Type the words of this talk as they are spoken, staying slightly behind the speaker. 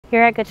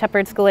Here at Good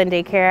Shepherd School and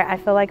Daycare, I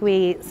feel like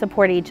we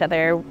support each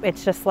other.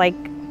 It's just like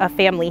a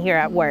family here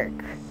at work.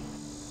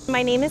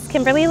 My name is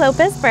Kimberly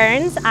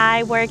Burns.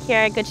 I work here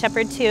at Good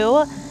Shepherd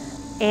 2,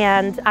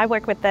 and I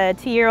work with the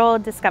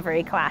 2-year-old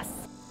Discovery class.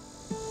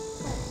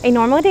 A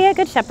normal day at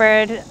Good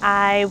Shepherd,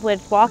 I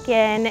would walk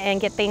in and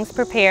get things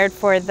prepared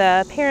for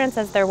the parents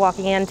as they're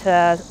walking in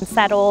to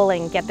settle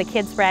and get the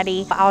kids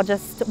ready. I'll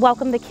just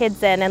welcome the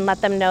kids in and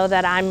let them know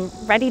that I'm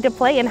ready to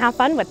play and have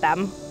fun with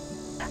them.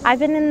 I've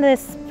been in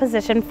this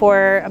position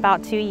for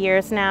about 2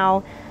 years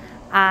now.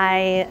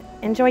 I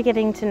enjoy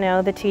getting to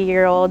know the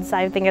 2-year-olds.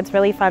 I think it's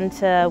really fun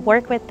to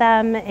work with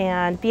them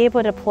and be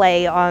able to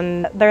play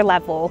on their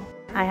level.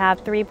 I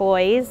have 3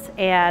 boys,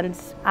 and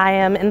I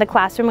am in the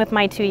classroom with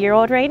my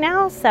 2-year-old right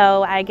now,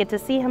 so I get to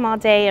see him all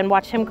day and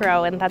watch him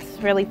grow, and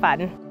that's really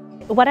fun.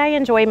 What I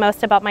enjoy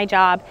most about my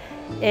job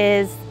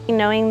is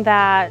knowing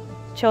that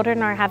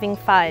children are having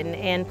fun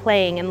and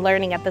playing and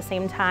learning at the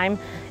same time.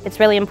 It's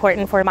really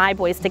important for my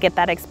boys to get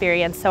that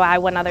experience, so I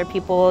want other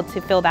people to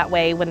feel that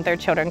way when their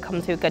children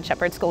come to Good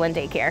Shepherd School and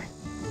Daycare.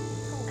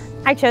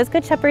 I chose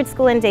Good Shepherd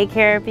School and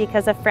Daycare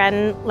because a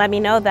friend let me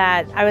know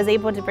that I was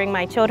able to bring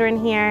my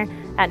children here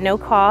at no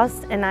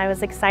cost, and I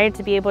was excited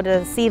to be able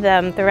to see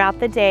them throughout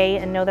the day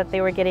and know that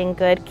they were getting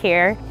good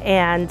care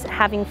and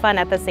having fun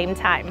at the same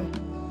time.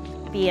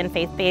 Being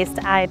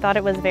faith-based, I thought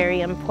it was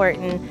very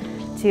important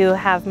to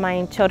have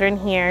my children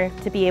here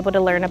to be able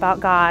to learn about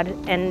God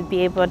and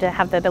be able to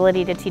have the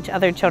ability to teach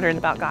other children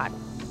about God.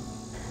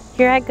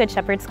 Here at Good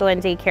Shepherd School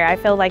and Daycare, I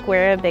feel like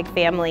we're a big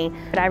family.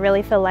 But I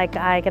really feel like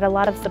I get a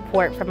lot of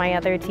support from my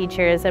other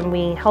teachers, and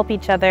we help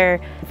each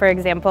other. For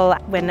example,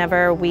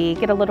 whenever we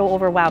get a little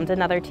overwhelmed,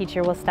 another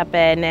teacher will step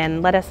in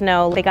and let us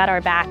know they got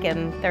our back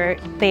and they're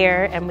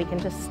there, and we can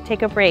just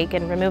take a break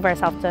and remove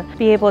ourselves to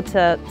be able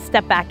to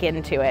step back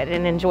into it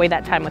and enjoy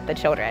that time with the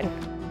children.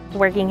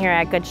 Working here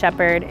at Good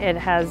Shepherd, it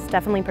has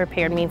definitely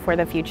prepared me for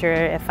the future.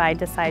 If I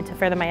decide to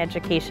further my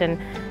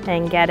education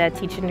and get a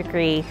teaching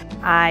degree,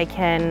 I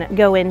can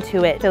go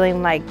into it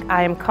feeling like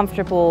I am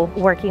comfortable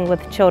working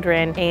with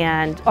children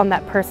and on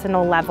that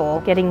personal level,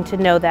 getting to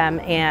know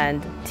them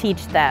and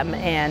teach them.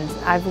 And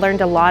I've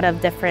learned a lot of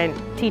different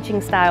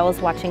teaching styles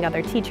watching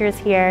other teachers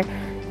here,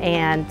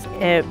 and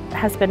it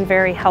has been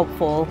very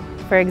helpful.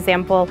 For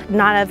example,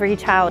 not every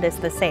child is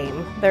the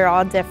same. They're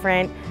all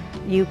different.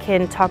 You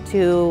can talk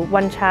to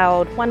one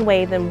child one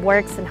way that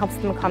works and helps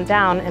them calm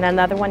down, and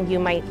another one you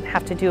might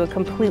have to do a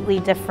completely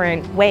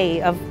different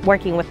way of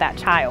working with that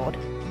child.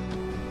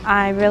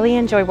 I really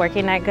enjoy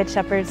working at Good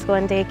Shepherd School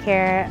and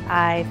Daycare.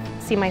 I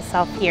see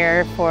myself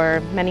here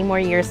for many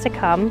more years to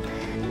come.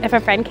 If a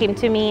friend came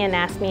to me and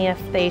asked me if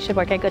they should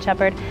work at Good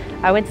Shepherd,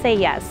 I would say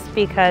yes,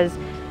 because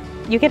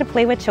you get to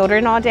play with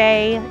children all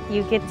day.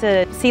 You get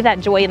to see that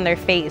joy in their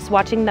face,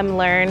 watching them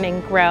learn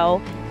and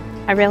grow.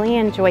 I really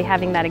enjoy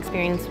having that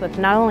experience with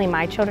not only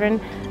my children,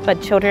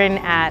 but children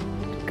at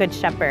Good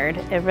Shepherd.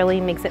 It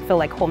really makes it feel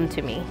like home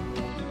to me.